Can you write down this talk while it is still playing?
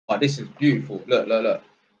Oh, this is beautiful. Look, look, look.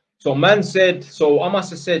 So man said, so I must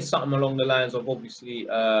have said something along the lines of, obviously,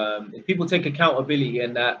 if people take accountability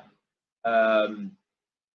and that,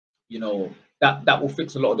 you know, that will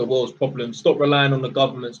fix a lot of the world's problems. Stop relying on the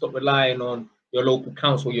government. Stop relying on your local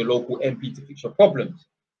council, your local MP to fix your problems.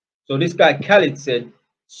 So this guy Khalid said,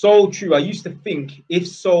 so true. I used to think if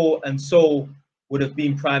so and so would have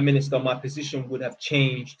been prime minister, my position would have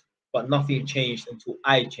changed, but nothing changed until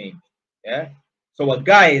I changed. Yeah. So a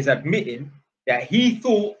guy is admitting that he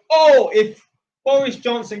thought, oh, if Boris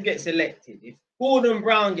Johnson gets elected, if Gordon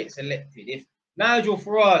Brown gets elected, if Nigel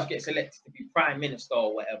Farage gets elected to be prime minister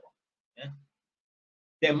or whatever, yeah,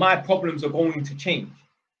 then my problems are going to change.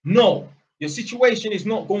 No, your situation is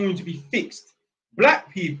not going to be fixed.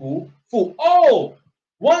 Black people thought, oh,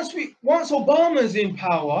 once Obama's in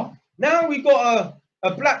power, now we got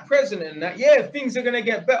a black president, and that, yeah, things are gonna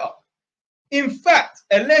get better. In fact,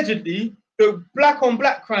 allegedly, the black on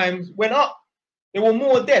black crimes went up. There were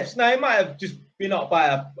more deaths. Now it might have just been up by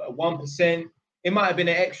a 1%. It might have been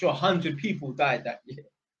an extra 100 people died that year,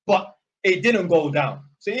 but it didn't go down.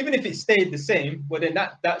 So even if it stayed the same, well then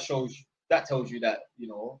that tells you that, you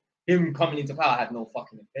know, him coming into power had no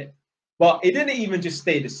fucking effect. But it didn't even just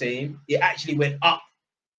stay the same. It actually went up,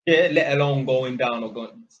 yeah, let alone going down or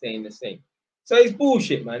staying the same. So it's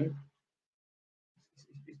bullshit, man.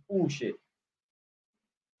 It's bullshit.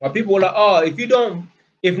 But people are like, oh,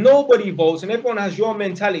 if nobody votes and everyone has your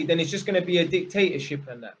mentality, then it's just going to be a dictatorship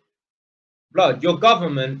and that. Blood, your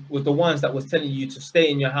government was the ones that was telling you to stay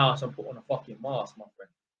in your house and put on a fucking mask, my friend.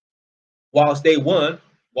 Whilst they were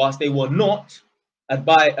not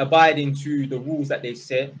abiding to the rules that they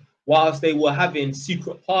set, whilst they were having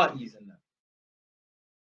secret parties